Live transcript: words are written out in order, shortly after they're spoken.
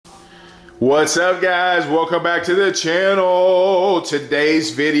What's up, guys? Welcome back to the channel.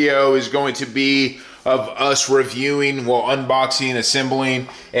 Today's video is going to be of us reviewing, well, unboxing, assembling,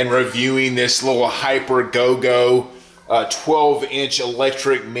 and reviewing this little Hyper GOGO 12-inch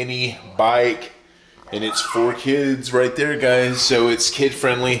electric mini bike. And it's for kids right there, guys, so it's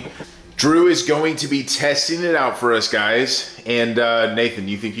kid-friendly. Drew is going to be testing it out for us, guys. And Nathan,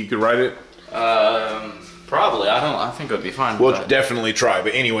 you think you could ride it? Probably. I think it would be fine. We'll definitely try.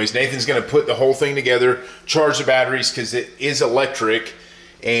 But anyways, Nathan's going to put the whole thing together, charge the batteries because it is electric.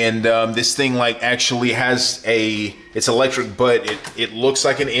 And this thing like actually has it's electric, but it looks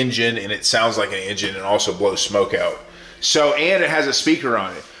like an engine and it sounds like an engine and also blows smoke out. So, and it has a speaker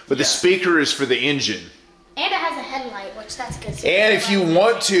on it. But the speaker is for the engine. And it has a headlight, which that's good. And if you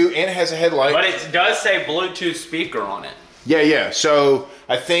want to, and it has a headlight. But it does say Bluetooth speaker on it. Yeah. So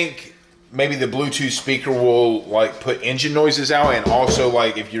I think maybe the Bluetooth speaker will like put engine noises out, and also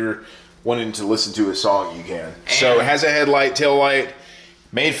like if you're wanting to listen to a song, you can. So it has a headlight, tail light,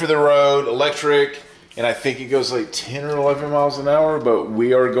 made for the road, electric, and I think it goes like 10 or 11 miles an hour, but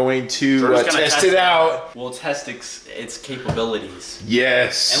we are going to test it out. We'll test its capabilities.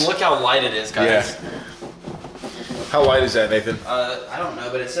 Yes. And look how light it is, guys. Yeah. How light is that, Nathan? I don't know,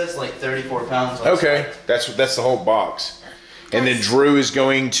 but it says like 34 pounds. Okay, that's the whole box. And then Drew is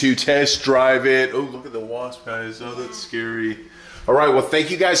going to test drive it. Oh, look at the wasp, guys. Oh, that's scary. All right, well,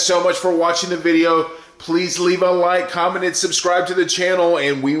 thank you guys so much for watching the video. Please leave a like, comment, and subscribe to the channel,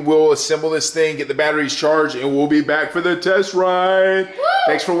 and we will assemble this thing, get the batteries charged, and we'll be back for the test ride. Woo!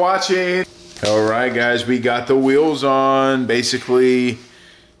 Thanks for watching. All right, guys, we got the wheels on. Basically,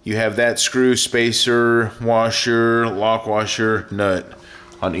 you have that screw, spacer, washer, lock washer, nut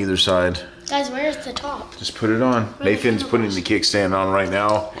on either side. Guys, where's the top? Just put it on. Nathan's putting the kickstand on right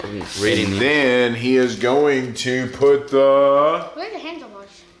now. And then he is going to put the... Where are the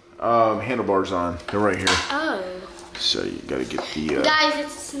handlebars? Handlebars on. They're right here. Oh. So you gotta get the... Guys,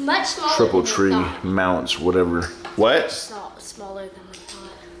 it's much smaller triple than tree we thought. mounts, whatever. What? It's not smaller than we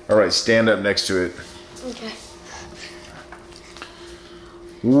thought. All right, stand up next to it. Okay.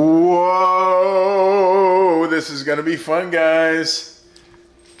 Whoa! This is gonna be fun, guys.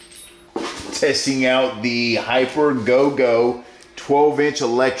 Testing out the Hyper GOGO 12-inch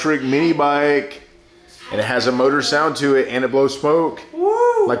electric mini bike. And it has a motor sound to it, and it blows smoke.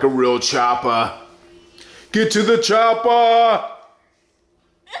 Woo! Like a real chopper. Get to the chopper!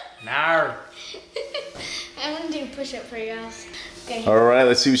 Nar. I'm gonna do a push-up for you guys. Okay. All right,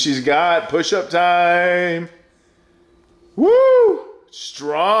 let's see what she's got. Push-up time. Woo!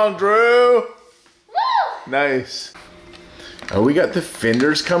 Strong, Drew. Woo! Nice. Oh, we got the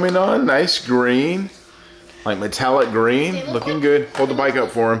fenders coming on. Nice green. Like metallic green. Looking like, good. Hold the bike up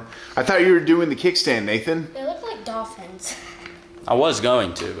for him. I thought you were doing the kickstand, Nathan. They look like dolphins. I was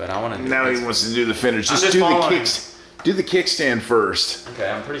going to, but I want to. Now he wants to do the fenders. Just do the kickstand first. Okay,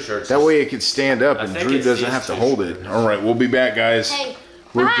 I'm pretty sure it's that way it could stand up and Drew doesn't have to hold it. All right, we'll be back, guys. Hey,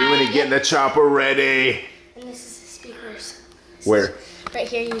 we're doing it, getting the chopper ready. And this is the speakers. Where? Right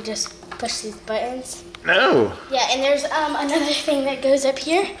here, you just push these buttons. No. Yeah, and there's another thing that goes up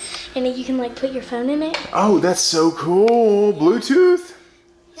here, and you can like put your phone in it. Oh, that's so cool. Bluetooth?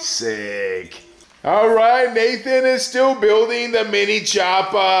 Yeah. Sick. All right, Nathan is still building the mini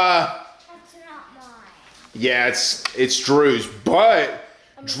chopper. That's not mine. Yeah, it's Drew's, but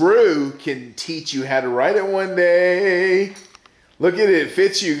Drew can teach you how to ride it one day. Look at it, it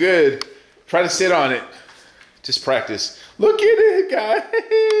fits you good. Try to sit on it. Just practice. Look at it,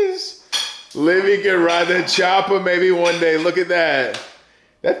 guys. Livy can ride the chopper maybe one day. Look at that.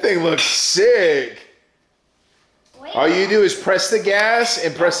 That thing looks sick. All you do is press the gas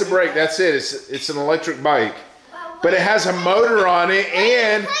and press the brake. That's it. It's an electric bike. But it has a motor on it,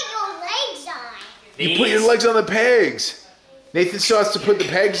 and you put your legs on the pegs. Nathan still has to put the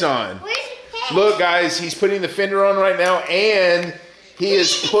pegs on. Look, guys, he's putting the fender on right now, and he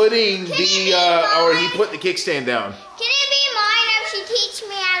is putting he put the kickstand down. Can it be mine if she teach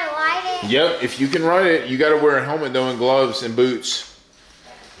me how to ride it? Yep, if you can ride it, you got to wear a helmet though and gloves and boots.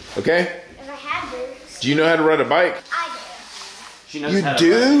 Okay? If I have boots. Do you know how to ride a bike? I do. She knows how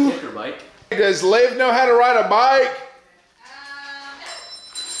to ride a kicker bike. Does Liv know how to ride a bike?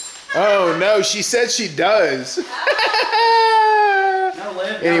 Oh no, she said she does. No,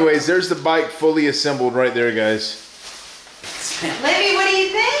 Liv, Anyways, there's the bike fully assembled right there, guys. Libby, what do you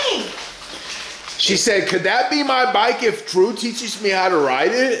think? She said, could that be my bike if Drew teaches me how to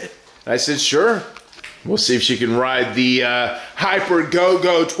ride it? I said, sure. We'll see if she can ride the Hyper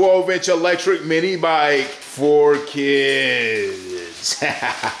GOGO 12-inch electric mini bike for kids.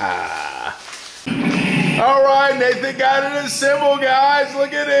 All right, Nathan got it assembled, guys.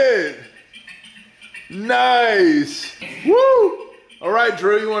 Look at it. Nice. Woo! All right,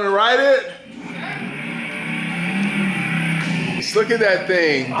 Drew, you want to ride it? Just look at that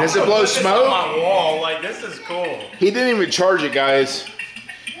thing. Does it blow smoke? On my wall, like this is cool. He didn't even charge it, guys.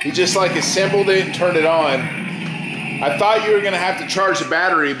 He just like assembled it and turned it on. I thought you were gonna have to charge the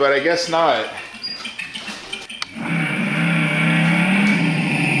battery, but I guess not.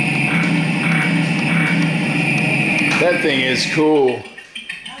 That thing is cool.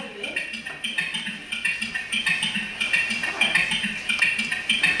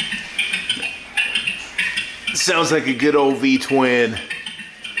 Sounds like a good old V-twin.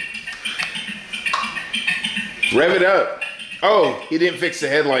 Rev it up. Oh, he didn't fix the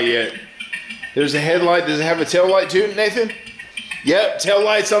headlight yet. There's a headlight. Does it have a tail light too, Nathan? Yep, tail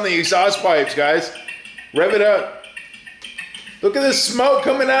light's on the exhaust pipes, guys. Rev it up. Look at the smoke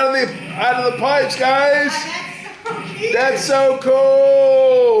coming out of the pipes, guys. That's so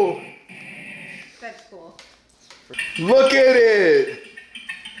cool. That's cool. Look at it.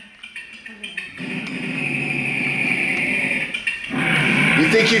 You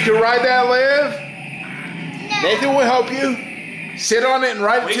think you can ride that, Liv? No. Nathan will help you. Sit on it and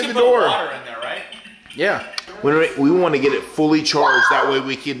ride it to the door. We can put water in there, right? Yeah. We want to get it fully charged. That way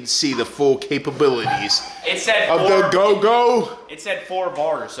we can see the full capabilities It said of the GOGO. It said 4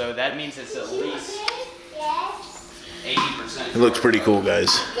 bars, so that means it's at least 80%. It looks pretty cool,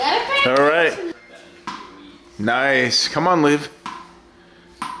 guys. All right. Nice. Come on, Liv.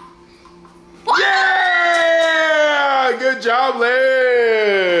 Yeah! Good job,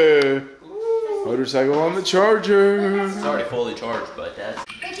 Liv. Motorcycle on the charger. It's already fully charged, but that's...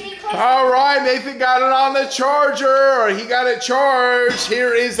 All right, Nathan got it on the charger, or he got it charged.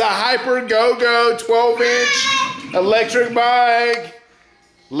 Here is the Hyper GOGO 12-inch electric bike.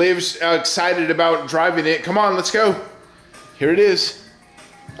 Liv's excited about driving it. Come on, let's go. Here it is.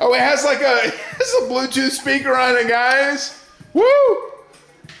 Oh, it has like a Bluetooth speaker on it, guys. Woo!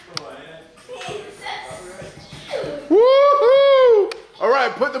 Woohoo! All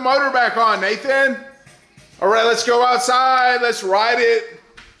right, put the motor back on, Nathan. All right, let's go outside. Let's ride it.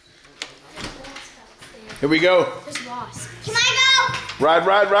 Here we go. There's Ross. Can I go? Ride,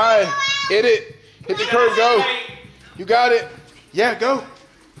 ride, ride. Hit it. Hit the curve, go. You got it. Yeah, go.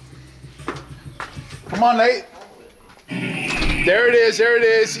 Come on, Nate. There it is, there it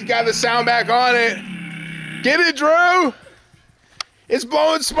is. He got the sound back on it. Get it, Drew. It's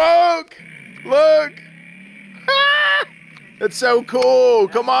blowing smoke. Look. Ah, that's so cool.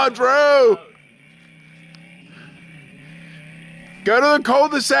 Come on, Drew. Go to the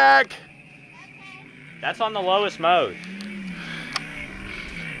cul-de-sac. That's on the lowest mode.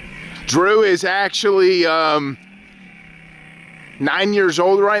 Drew is actually 9 years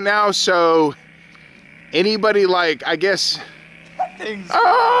old right now, so anybody like, I guess...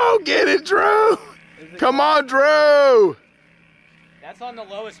 Oh, get it, Drew! Come on, Drew! That's on the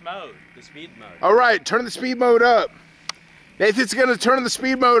lowest mode, the speed mode. All right, turn the speed mode up. Nathan's gonna turn the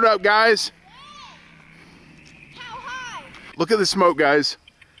speed mode up, guys. How high? Look at the smoke, guys.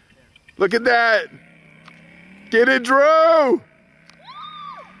 Look at that. Get it, Drew!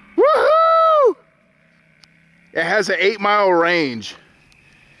 Woohoo! It has an 8-mile range.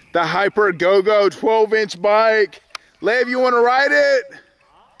 The Hyper GOGO 12-inch bike. Liv, you want to ride it?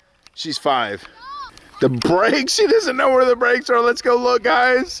 She's 5. The brakes? She doesn't know where the brakes are. Let's go look,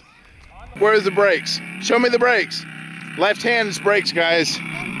 guys. Where's the brakes? Show me the brakes. Left hand's brakes, guys.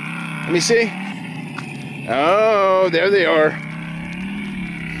 Let me see. Oh, there they are.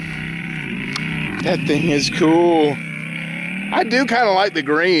 That thing is cool. I do kind of like the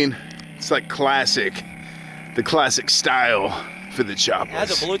green. It's like classic. The classic style for the choppers. It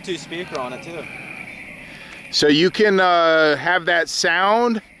has a Bluetooth speaker on it too. So you can have that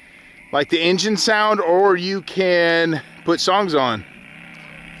sound, like the engine sound, or you can put songs on.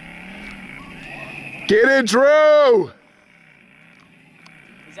 Get it, Drew!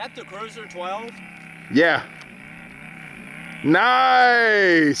 Is that the Cruiser 12? Yeah.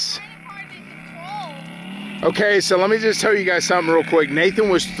 Nice! Okay, so let me just tell you guys something real quick. Nathan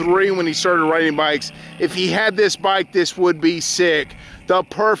was 3 when he started riding bikes. If he had this bike, this would be sick. The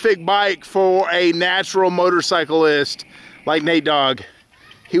perfect bike for a natural motorcyclist like Nate Dogg.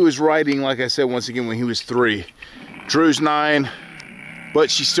 He was riding, like I said, once again, when he was 3. Drew's 9,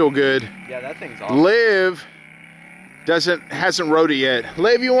 but she's still good. Yeah, that thing's awesome. Liv hasn't rode it yet.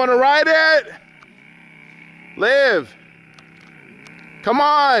 Liv, you want to ride it? Liv, come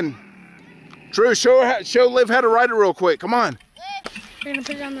on. Drew, show Liv how to ride it real quick. Come on. We're gonna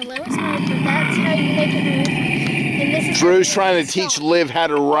put it on the lowest mode, but that's how you make it move. And this is Drew's trying to teach Liv how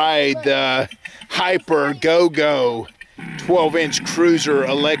to ride the Hyper GOGO 12-inch cruiser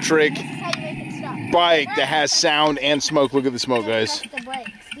electric. This is how you make it stop. bike that has sound and smoke. Look at the smoke, guys. That's the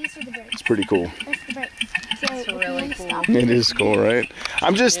brakes. These are the brakes. It's pretty cool. That's the brakes. So That's really cool. It is cool, right?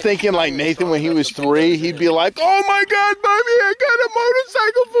 I'm just thinking like Nathan when he was 3, he'd be like, "Oh my God, Mommy, I got a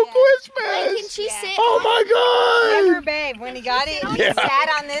motorcycle for Christmas." Can she sit? Oh my God. Remember, babe, when he got it, he sat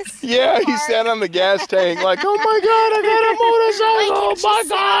on this. Yeah, he part. sat on the gas tank like, "Oh my God, I got a motorcycle! Oh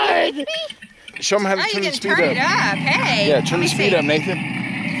my God!" Show him how to Oh, turn you the can speed turn up. it up. Hey. Yeah, turn the Let me speed see. up, Nathan.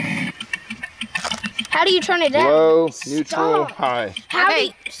 How do you turn it down? Low, neutral, Stop. high. How do Okay.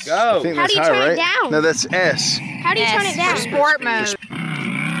 you, I Go. think How that's do you high, turn it right? down? No, that's S. how do you turn it down? For sport mode.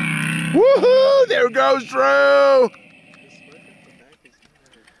 Woohoo! There goes Drew.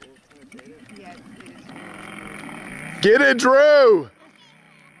 Get it, Drew.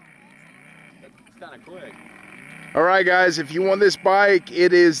 It's kind of quick. All right, guys, if you want this bike,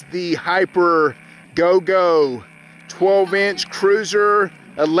 it is the Hyper GOGO 12-inch cruiser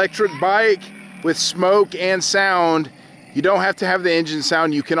electric bike with smoke and sound. You don't have to have the engine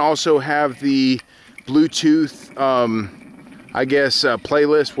sound. You can also have the Bluetooth, I guess,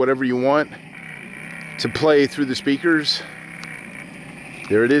 playlist, whatever you want to play through the speakers.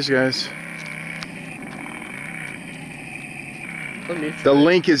 There it is, guys. The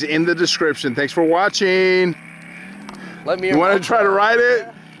link is in the description. Thanks for watching. You want to try to ride it?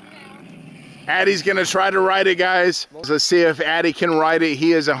 Addie's gonna try to ride it, guys. Let's see if Addie can ride it.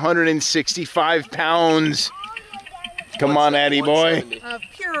 He is 165 pounds. Come on, Addie boy.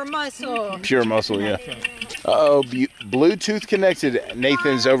 Pure muscle. Pure muscle, yeah. Uh-oh, Bluetooth connected.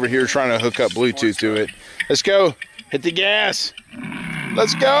 Nathan's over here trying to hook up Bluetooth to it. Let's go. Hit the gas.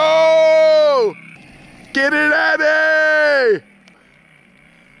 Let's go. Get it, Addie.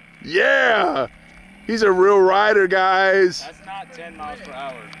 Yeah. He's a real rider, guys. That's not 10 miles per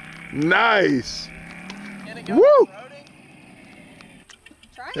hour. Nice. Woo!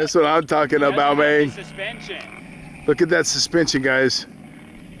 That's what I'm talking about, man. Suspension. Look at that suspension, guys.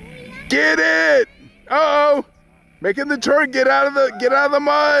 Get it! Uh-oh! Making the turn. Get out of the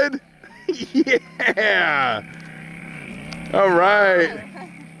mud. Yeah. All right.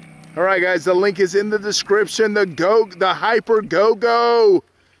 All right, guys. The link is in the description. The Hyper GOGO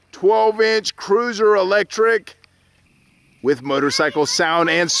 12-inch cruiser electric with motorcycle sound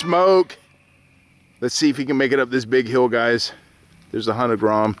and smoke. Let's see if he can make it up this big hill, guys. There's the Honda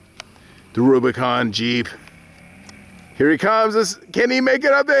Grom, the Rubicon Jeep. Here he comes. Can he make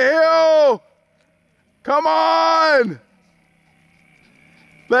it up the hill? Come on.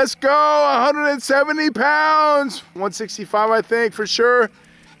 Let's go. 170 pounds. 165, I think, for sure.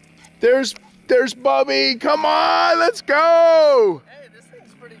 There's Bubby. Come on. Let's go. Hey, this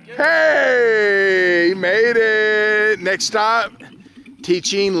thing's pretty good. Hey, he made it. Next stop,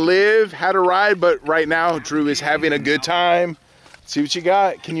 teaching Liv how to ride, but right now Drew is having a good time. See what you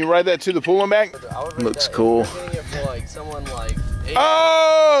got. Can you ride that to the pool and back? Looks cool.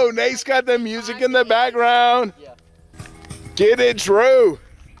 Oh, Nate's got the music in the background. Get it, Drew.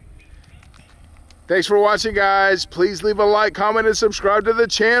 Thanks for watching, guys. Please leave a like, comment, and subscribe to the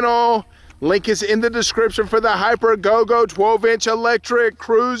channel. Link is in the description for the Hyper GOGO 12-inch electric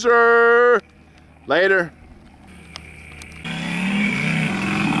cruiser. Later.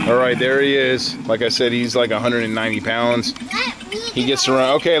 All right, there he is. Like I said, he's like 190 pounds. He gets to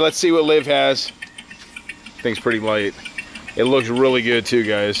run. Okay, let's see what Liv has. Thing's pretty light. It looks really good too,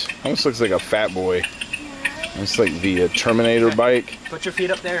 guys. Almost looks like a fat boy. It's like the Terminator bike. Put your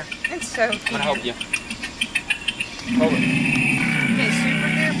feet up there. It's so cute. I'm gonna help you. Hold it. Okay, super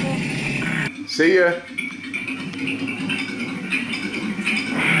careful. See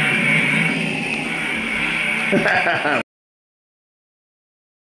ya.